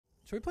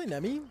Should we play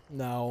Nemi?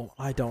 No,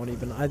 I don't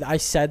even. I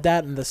said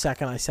that, and the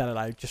second I said it,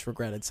 I just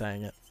regretted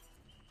saying it.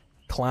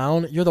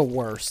 Clown, you're the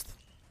worst.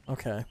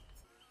 Okay.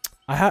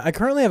 I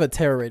currently have a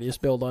terror radius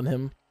build on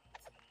him.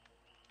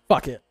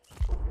 Fuck it.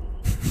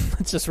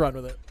 Let's just run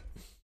with it.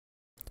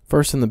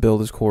 First in the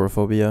build is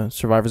Chlorophobic.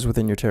 Survivors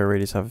within your terror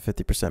radius have a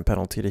 50%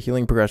 penalty to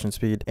healing progression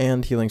speed,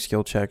 and healing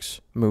skill checks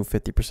move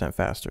 50%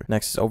 faster.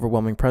 Next is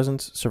Overwhelming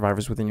Presence.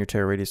 Survivors within your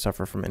terror radius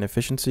suffer from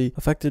inefficiency.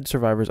 Affected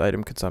survivors'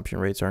 item consumption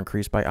rates are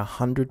increased by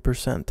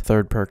 100%.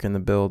 Third perk in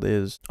the build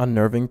is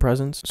Unnerving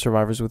Presence.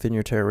 Survivors within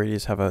your terror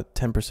radius have a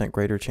 10%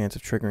 greater chance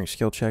of triggering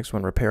skill checks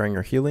when repairing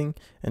or healing,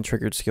 and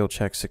triggered skill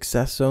check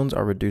success zones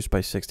are reduced by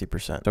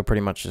 60%. So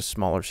pretty much just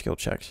smaller skill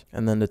checks.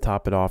 And then to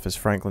top it off is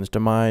Franklin's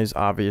Demise.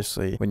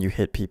 Obviously, when you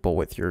hit people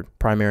with your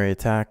primary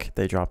attack,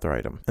 they drop their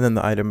item, and then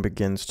the item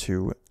begins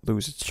to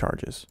lose its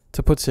charges.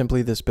 To put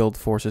simply, this build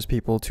forces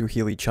people to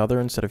heal each other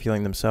instead of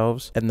healing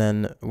themselves, and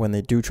then when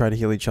they do try to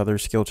heal each other,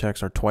 skill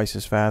checks are twice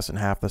as fast and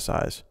half the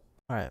size.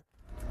 All right,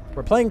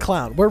 we're playing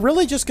Clown. We're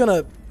really just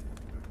gonna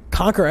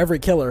conquer every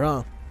killer,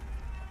 huh?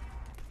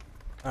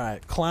 All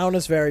right, Clown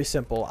is very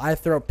simple. I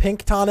throw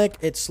pink tonic,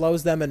 it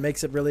slows them and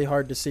makes it really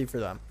hard to see for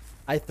them.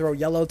 I throw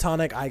yellow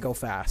tonic, I go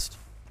fast.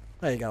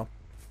 There you go.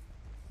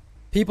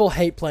 People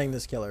hate playing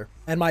this killer.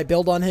 And my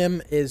build on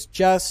him is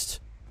just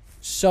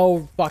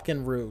so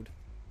fucking rude.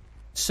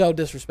 So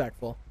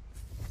disrespectful.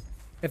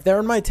 If they're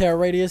in my terror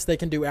radius, they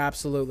can do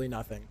absolutely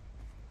nothing.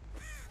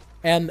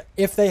 And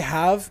if they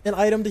have an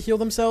item to heal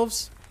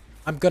themselves,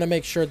 I'm going to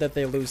make sure that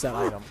they lose that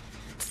item.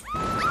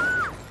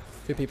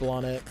 2 people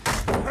on it.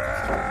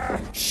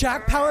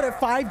 Shack pallet at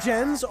 5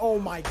 gens? Oh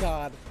my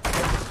god.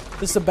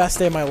 This is the best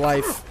day of my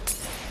life.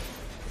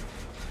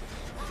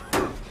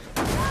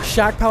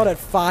 Shack pallet at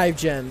 5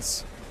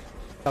 gens.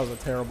 That was a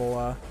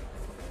terrible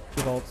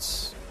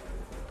vaults.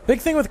 Big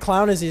thing with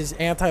Clown is he's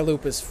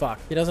anti-loop as fuck.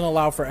 He doesn't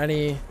allow for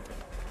any...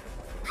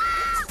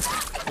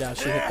 Yeah,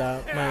 she hit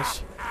that.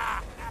 Nice.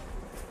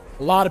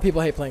 A lot of people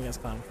hate playing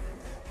against Clown.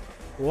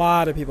 A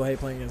lot of people hate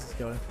playing against this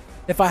killer.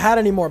 If I had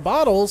any more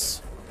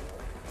bottles,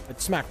 I'd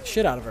smack the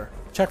shit out of her.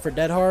 Check for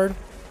dead hard.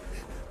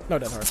 No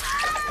dead hard.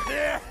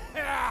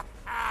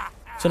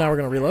 So now we're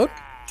gonna reload.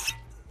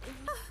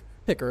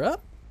 Pick her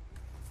up.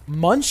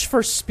 Munch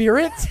for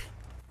spirit?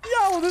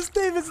 Yo, this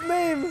David's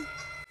name.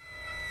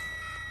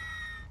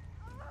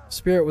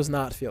 Spirit was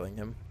not feeling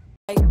him.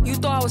 You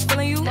thought I was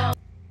feeling you?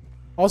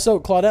 Also,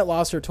 Claudette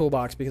lost her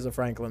toolbox because of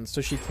Franklin, so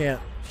she can't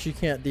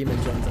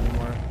demon gens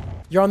anymore.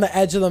 You're on the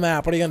edge of the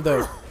map. What are you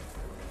gonna do?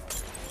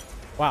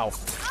 Wow.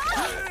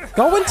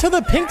 Go into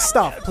the pink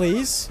stuff,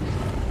 please.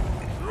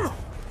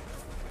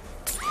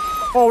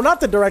 Oh, not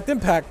the direct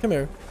impact. Come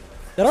here.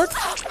 Dead hard?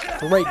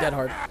 Great dead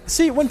hard.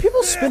 See, when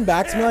people spin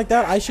back to me like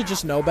that, I should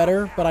just know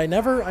better, but I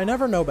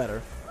never know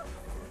better.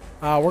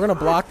 We're gonna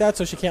block that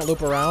so she can't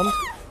loop around.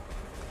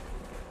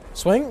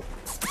 Swing.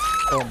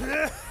 Boom.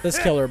 This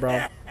killer,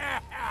 bro.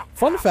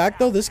 Fun fact,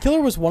 though, this killer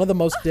was one of the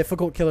most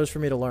difficult killers for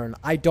me to learn.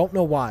 I don't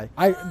know why.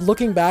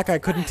 Looking back, I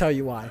couldn't tell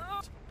you why.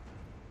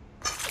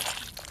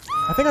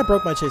 I think I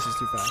broke my chases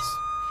too fast.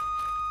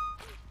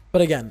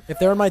 But again, if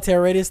they're in my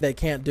terror radius, they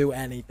can't do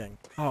anything.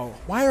 Oh,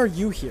 why are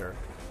you here?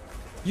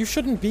 You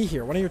shouldn't be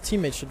here. One of your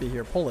teammates should be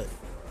here. Pull it.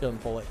 She doesn't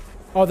pull it.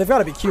 Oh, they've got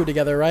to be queued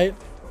together, right?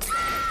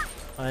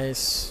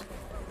 Nice.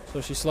 So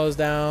she slows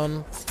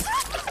down.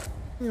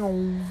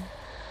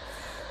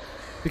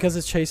 Because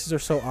his chases are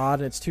so odd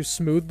and it's too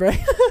smooth, right?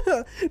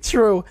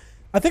 True.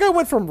 I think I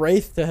went from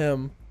Wraith to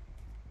him.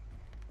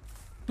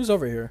 Who's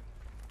over here?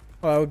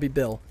 Oh, that would be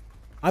Bill.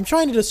 I'm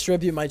trying to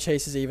distribute my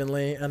chases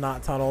evenly and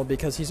not tunnel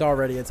because he's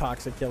already a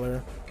toxic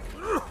killer.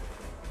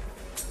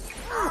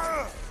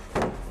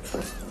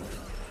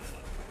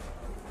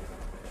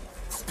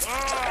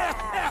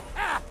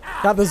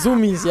 Got the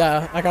zoomies,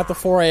 yeah. I got the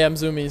 4 AM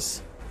zoomies.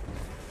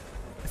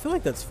 I feel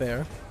like that's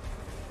fair.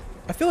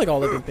 I feel like all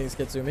living things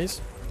get zoomies.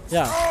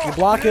 Yeah, you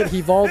block it,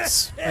 he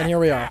vaults, and here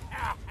we are.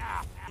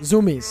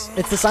 Zoomies.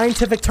 It's the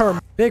scientific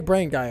term. Big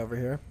brain guy over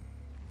here.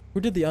 Who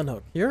did the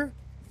unhook? Here?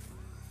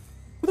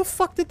 Who the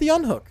fuck did the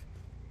unhook?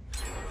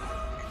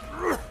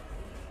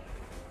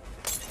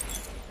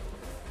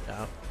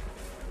 Yeah.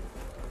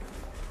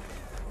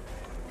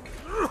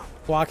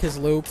 Block his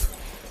loop.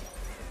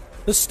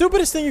 The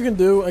stupidest thing you can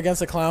do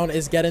against a Clown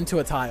is get into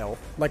a tile,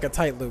 like a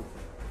tight loop.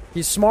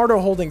 He's smarter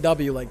holding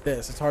W like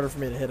this. It's harder for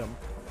me to hit him.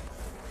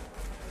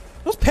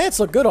 Those pants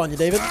look good on you,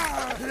 David.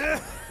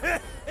 I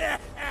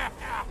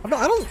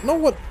don't know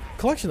what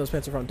collection those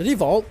pants are from. Did he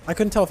vault? I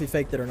couldn't tell if he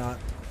faked it or not.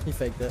 He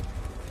faked it.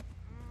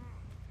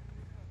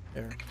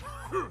 Here.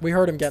 We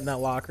heard him get in that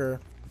locker.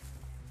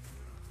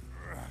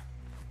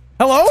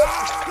 Hello?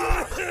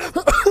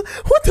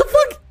 What the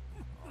fuck?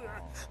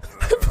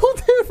 I pulled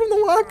him from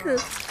the locker.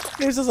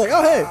 He was just like,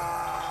 oh, hey.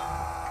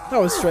 That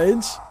was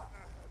strange.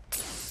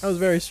 That was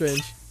very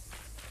strange.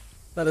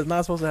 That is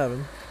not supposed to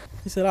happen.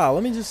 He said, oh,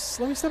 let me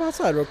step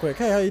outside real quick.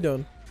 Hey, how you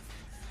doing?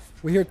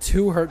 We hear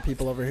 2 hurt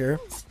people over here.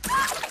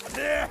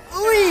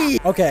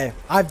 Okay,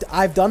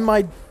 I've done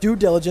my due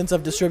diligence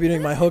of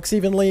distributing my hooks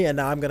evenly, and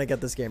now I'm gonna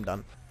get this game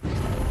done.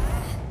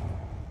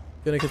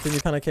 Gonna continue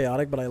kind of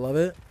chaotic, but I love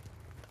it.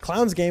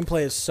 Clown's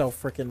gameplay is so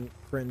freaking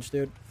cringe,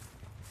 dude.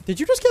 Did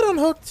you just get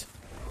unhooked?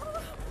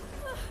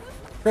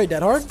 Great,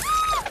 dead hard?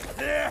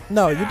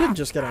 No, you didn't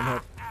just get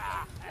unhooked.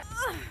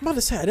 I'm about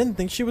to say, I didn't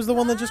think she was the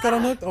one that just got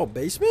unhooked. Oh,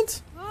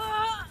 basement?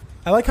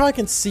 I like how I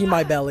can see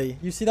my belly.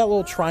 You see that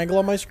little triangle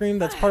on my screen?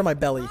 That's part of my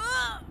belly.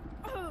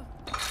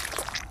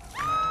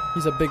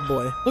 He's a big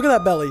boy. Look at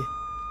that belly.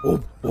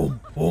 Boom, boom,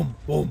 boom,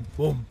 boom,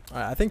 boom.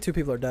 Alright, I think 2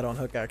 people are dead on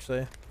hook,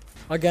 actually.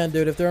 Again,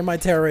 dude, if they're in my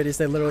terror radius,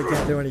 they literally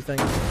can't do anything.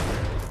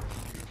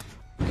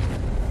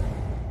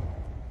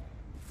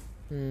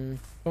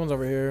 Someone's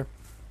over here.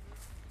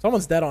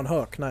 Someone's dead on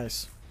hook.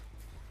 Nice.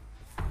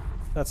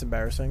 That's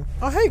embarrassing.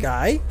 Oh, hey,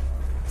 guy.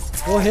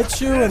 We'll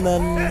hit you, and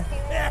then...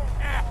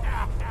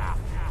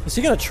 Is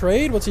he gonna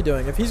trade? What's he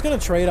doing? If he's gonna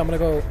trade, I'm gonna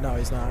go... No,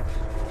 he's not.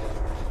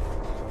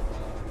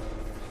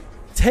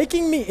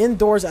 Taking me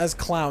indoors as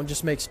clown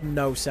just makes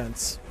no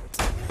sense.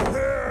 I want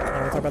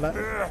to talk about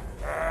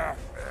that.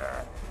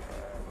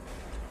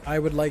 I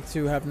would like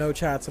to have no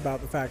chats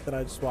about the fact that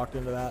I just walked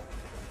into that.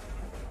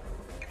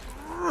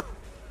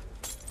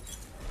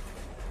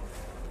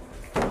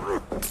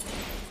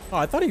 Oh,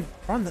 I thought he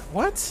run the...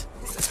 What?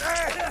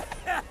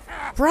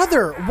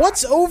 Brother,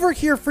 what's over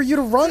here for you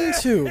to run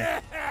to?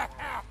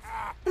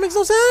 That makes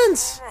no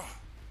sense.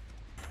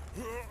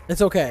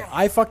 It's okay.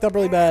 I fucked up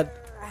really bad.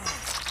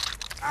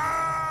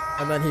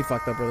 And then he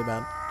fucked up really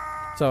bad.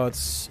 So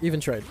it's even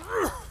trade.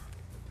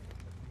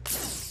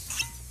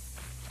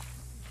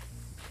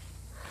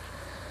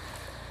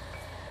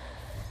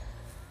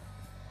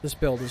 This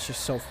build is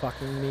just so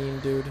fucking mean,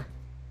 dude.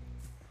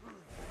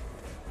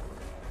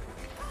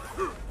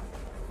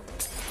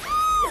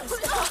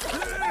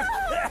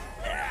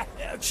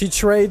 She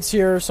trades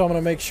here, so I'm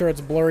gonna make sure it's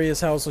blurry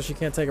as hell so she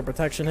can't take a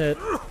protection hit.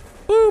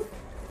 Boop!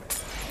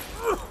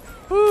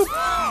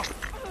 Boop!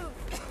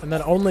 And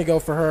then only go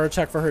for her,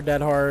 check for her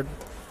dead hard.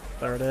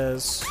 There it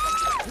is.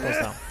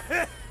 Close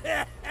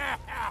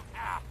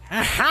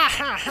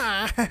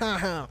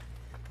down.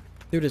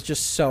 Dude is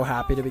just so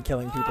happy to be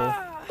killing people.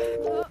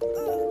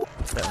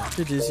 Okay,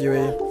 GG's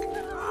Yui.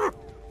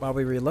 While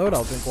we reload,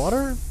 I'll drink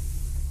water.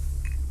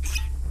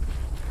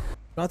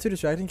 Not too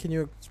distracting. Can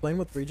you explain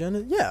what regen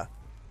is? Yeah.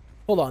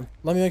 Hold on.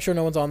 Let me make sure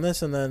no one's on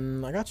this, and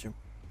then I got you.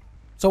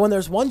 So when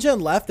there's 1 gen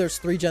left, there's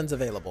 3 gens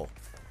available.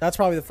 That's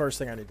probably the first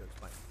thing I need to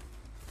explain.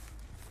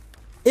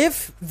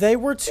 If they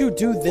were to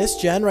do this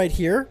gen right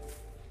here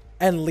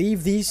and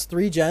leave these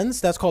 3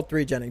 gens, that's called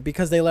 3 genning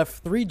because they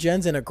left 3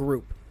 gens in a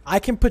group. I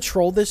can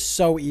patrol this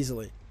so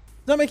easily.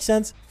 Does that make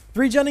sense?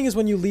 3 genning is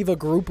when you leave a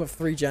group of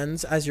 3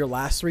 gens as your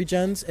last 3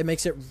 gens. It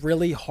makes it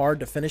really hard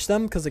to finish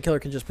them because the killer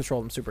can just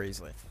patrol them super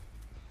easily.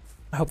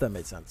 I hope that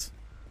made sense.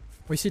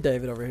 We see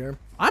David over here.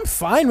 I'm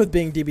fine with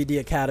being DBD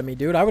Academy,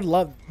 dude. I would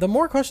love... The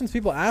more questions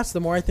people ask, the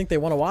more I think they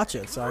want to watch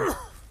it, so...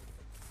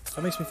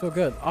 That makes me feel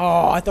good.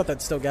 Oh, I thought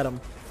that'd still get him.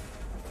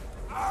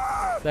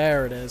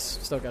 There it is.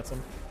 Still gets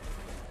him.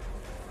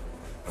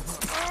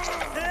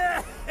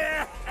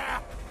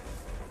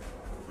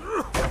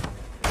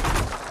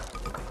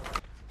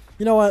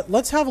 You know what?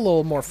 Let's have a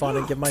little more fun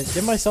and give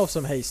myself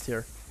some haste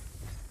here.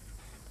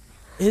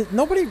 I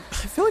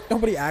feel like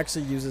nobody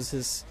actually uses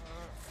his...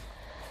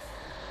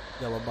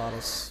 Yellow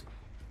bottles.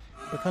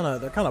 They're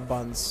kind of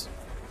buns.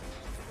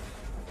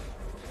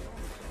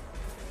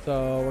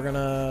 So we're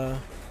gonna...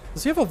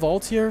 Does he have a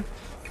vault here?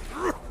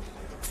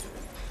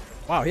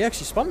 Wow, he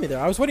actually spun me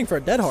there. I was waiting for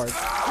a dead hard.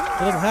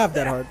 He doesn't have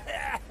dead hard.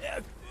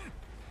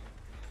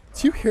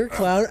 Do you hear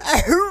clown?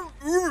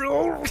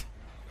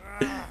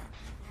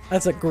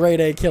 That's a grade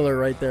A killer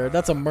right there.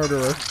 That's a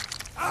murderer.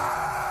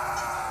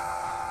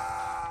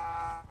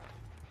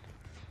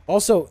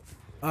 Also,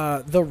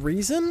 the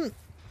reason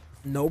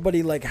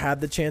nobody like had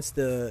the chance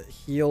to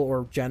heal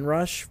or gen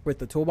rush with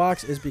the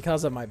toolbox is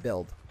because of my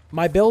build.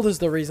 My build is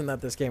the reason that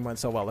this game went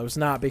so well. It was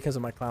not because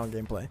of my clown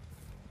gameplay.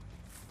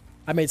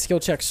 I made skill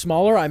checks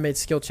smaller, I made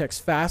skill checks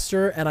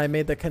faster, and I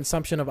made the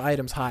consumption of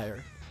items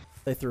higher.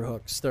 They threw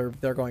hooks. They're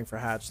going for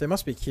hatch. They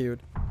must be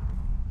queued.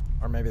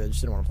 Or maybe they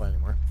just didn't want to play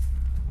anymore.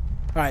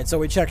 Alright, so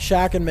we check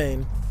shack and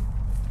main.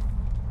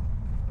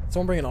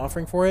 Someone bring an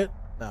offering for it?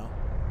 No.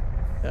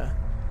 Yeah.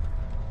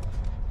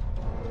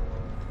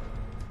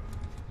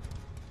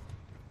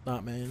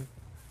 Not main.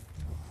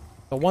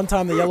 But one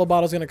time the yellow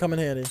bottle's gonna come in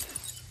handy.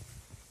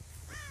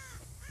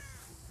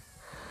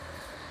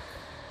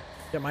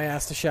 Get my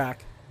ass to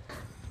shack.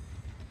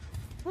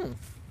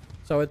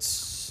 So it's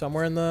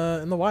somewhere in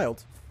the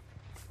wild.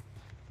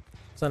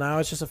 So now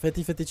it's just a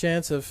 50-50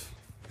 chance of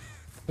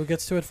who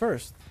gets to it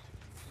first.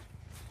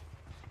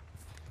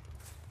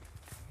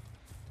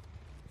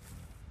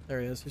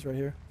 There he is. He's right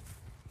here.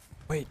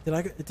 Wait,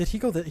 did he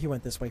go? He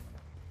went this way.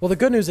 Well, the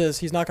good news is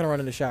he's not gonna run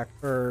into shack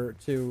or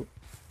to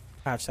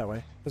hatch that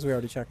way because we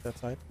already checked that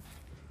side.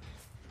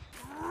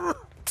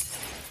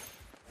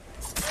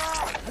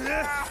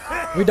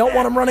 We don't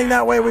want him running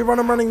that way. We want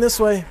him running this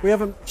way. We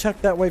haven't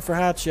checked that way for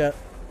hatch yet.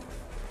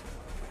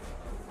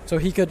 So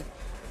he could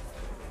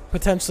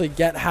potentially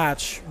get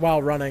hatch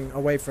while running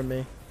away from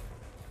me.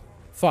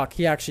 Fuck,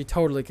 he actually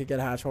totally could get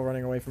hatch while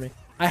running away from me.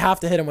 I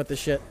have to hit him with this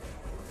shit.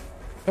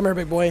 Come here,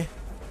 big boy.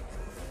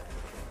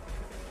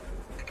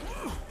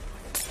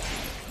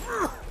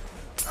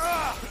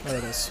 There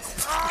it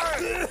is.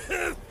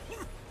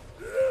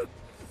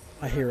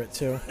 I hear it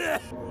too.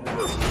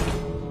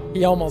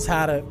 He almost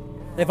had it.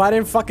 If I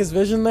didn't fuck his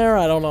vision there,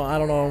 I don't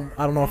know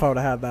if I would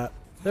have had that.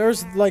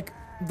 There's like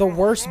the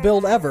worst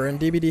build ever in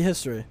DBD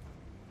history.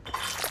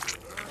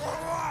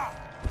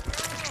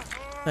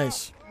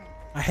 Nice.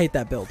 I hate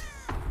that build.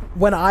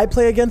 When I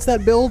play against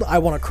that build, I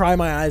want to cry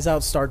my eyes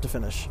out start to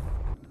finish.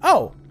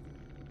 Oh!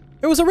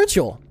 It was a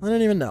ritual. I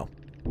didn't even know.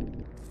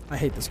 I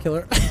hate this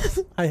killer.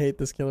 I hate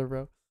this killer,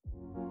 bro.